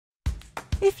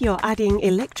If you're adding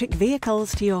electric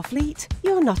vehicles to your fleet,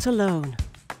 you're not alone.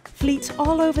 Fleets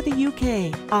all over the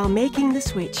UK are making the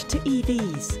switch to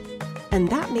EVs. And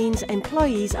that means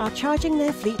employees are charging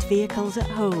their fleet vehicles at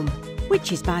home,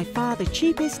 which is by far the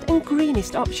cheapest and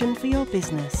greenest option for your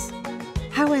business.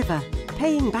 However,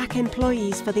 paying back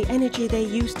employees for the energy they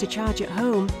use to charge at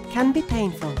home can be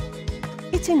painful.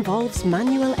 It involves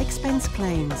manual expense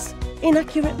claims,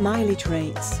 inaccurate mileage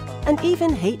rates, and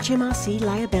even HMRC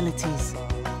liabilities.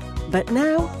 But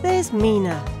now there's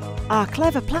Mina. Our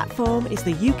clever platform is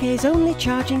the UK's only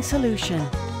charging solution,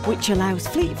 which allows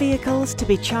fleet vehicles to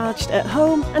be charged at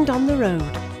home and on the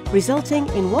road, resulting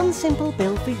in one simple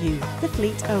bill for you, the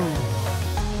fleet owner.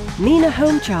 Mina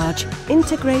Home Charge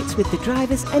integrates with the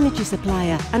driver's energy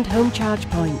supplier and home charge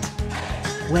point.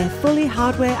 We're fully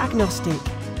hardware agnostic,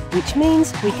 which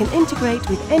means we can integrate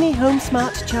with any home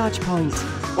smart charge point,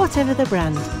 whatever the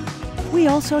brand. We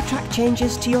also track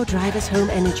changes to your driver's home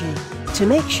energy to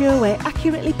make sure we're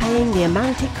accurately paying the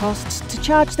amount it costs to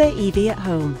charge their EV at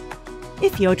home.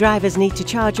 If your drivers need to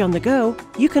charge on the go,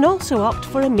 you can also opt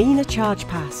for a Mina Charge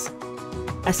Pass,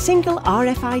 a single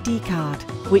RFID card,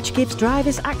 which gives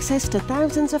drivers access to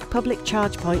thousands of public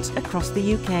charge points across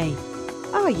the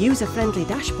UK. Our user-friendly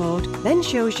dashboard then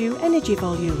shows you energy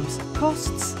volumes,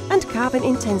 costs, and carbon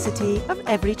intensity of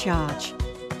every charge.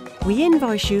 We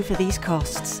invoice you for these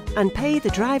costs and pay the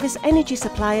driver's energy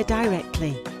supplier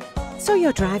directly, so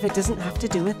your driver doesn't have to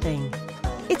do a thing.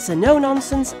 It's a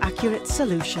no-nonsense, accurate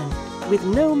solution with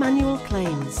no manual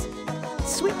claims.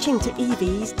 Switching to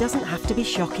EVs doesn't have to be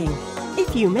shocking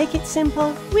if you make it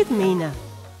simple with Mina.